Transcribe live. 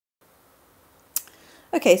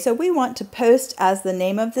Okay, so we want to post as the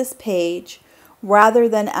name of this page rather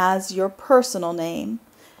than as your personal name.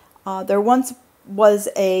 There once was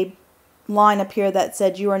a line up here that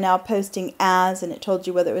said you are now posting as, and it told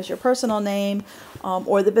you whether it was your personal name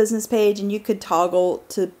or the business page, and you could toggle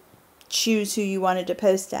to choose who you wanted to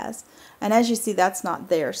post as. And as you see, that's not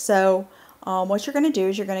there. So what you're going to do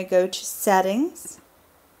is you're going to go to Settings,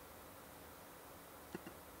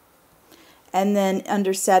 and then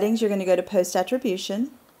under Settings you're going to go to Post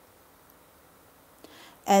Attribution,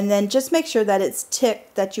 and then just make sure that it's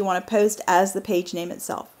ticked that you want to post as the page name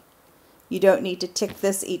itself. You don't need to tick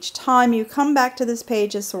this each time you come back to this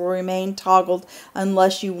page. This will remain toggled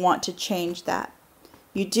unless you want to change that.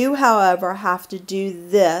 You do, however, have to do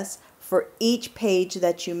this for each page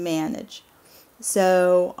that you manage.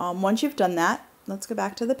 So once you've done that, let's go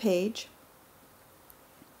back to the page.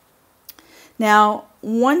 Now,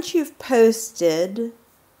 once you've posted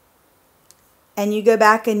and you go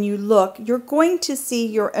back and you look, you're going to see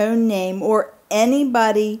your own name, or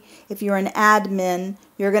anybody, if you're an admin,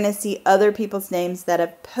 you're going to see other people's names that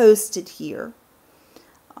have posted here.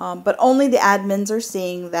 But only the admins are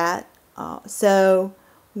seeing that. So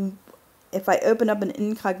if I open up an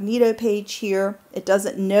incognito page here, it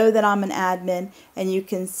doesn't know that I'm an admin, and you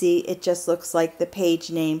can see it just looks like the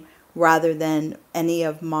page name rather than any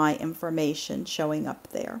of my information showing up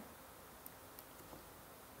there.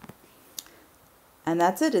 And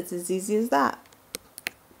that's it. It's as easy as that.